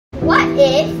What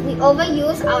if we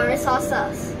overuse our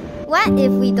resources? What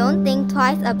if we don't think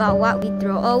twice about what we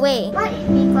throw away? What if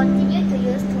we continue to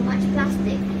use too much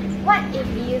plastic? What if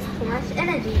we use too much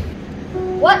energy?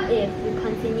 What if we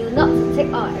continue not to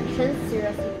take our actions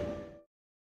seriously?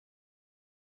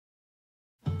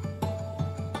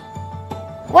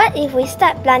 What if we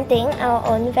start planting our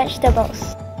own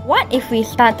vegetables? What if we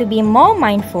start to be more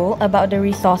mindful about the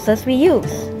resources we use?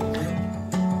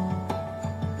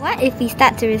 What if we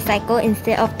start to recycle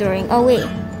instead of throwing away?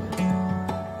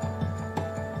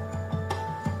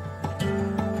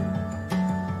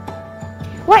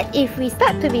 What if we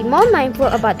start to be more mindful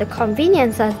about the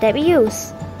conveniences that we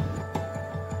use?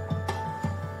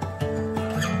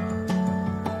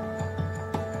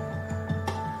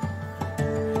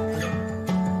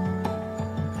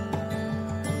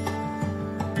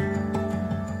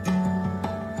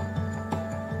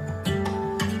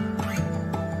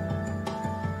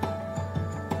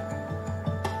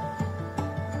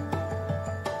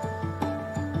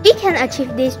 We can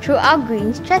achieve this through our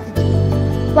green strategy.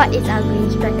 What is our green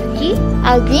strategy?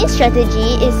 Our green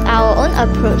strategy is our own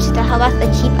approach to help us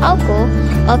achieve our goal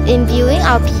of imbuing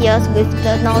our peers with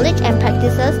the knowledge and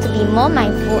practices to be more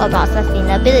mindful about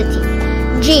sustainability.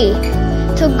 G.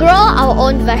 To grow our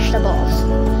own vegetables.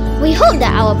 We hope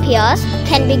that our peers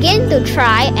can begin to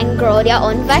try and grow their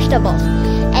own vegetables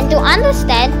and to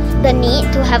understand the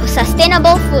need to have a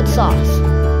sustainable food source.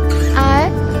 R.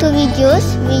 To reduce,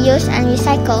 reuse and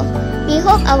recycle. We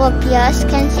hope our peers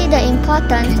can see the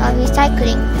importance of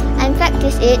recycling and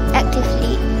practice it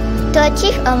actively to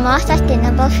achieve a more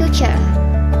sustainable future.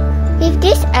 With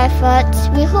these efforts,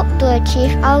 we hope to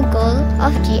achieve our goal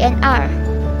of G and R.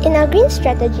 In our green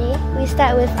strategy, we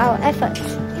start with our efforts,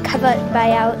 covered by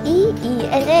our E, E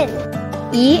and N.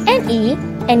 E and E,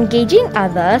 engaging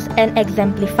others and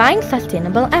exemplifying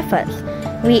sustainable efforts.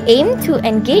 We aim to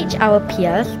engage our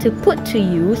peers to put to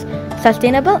use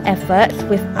sustainable efforts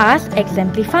with us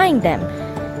exemplifying them.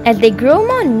 As they grow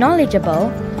more knowledgeable,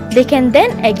 they can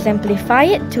then exemplify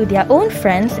it to their own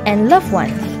friends and loved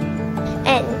ones.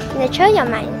 And nurture your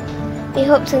mind. We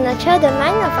hope to nurture the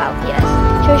mind of our peers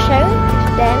through sharing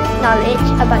with them knowledge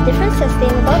about different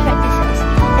sustainable practices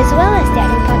as well as their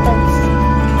importance.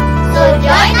 So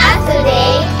join us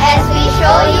today as we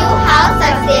show you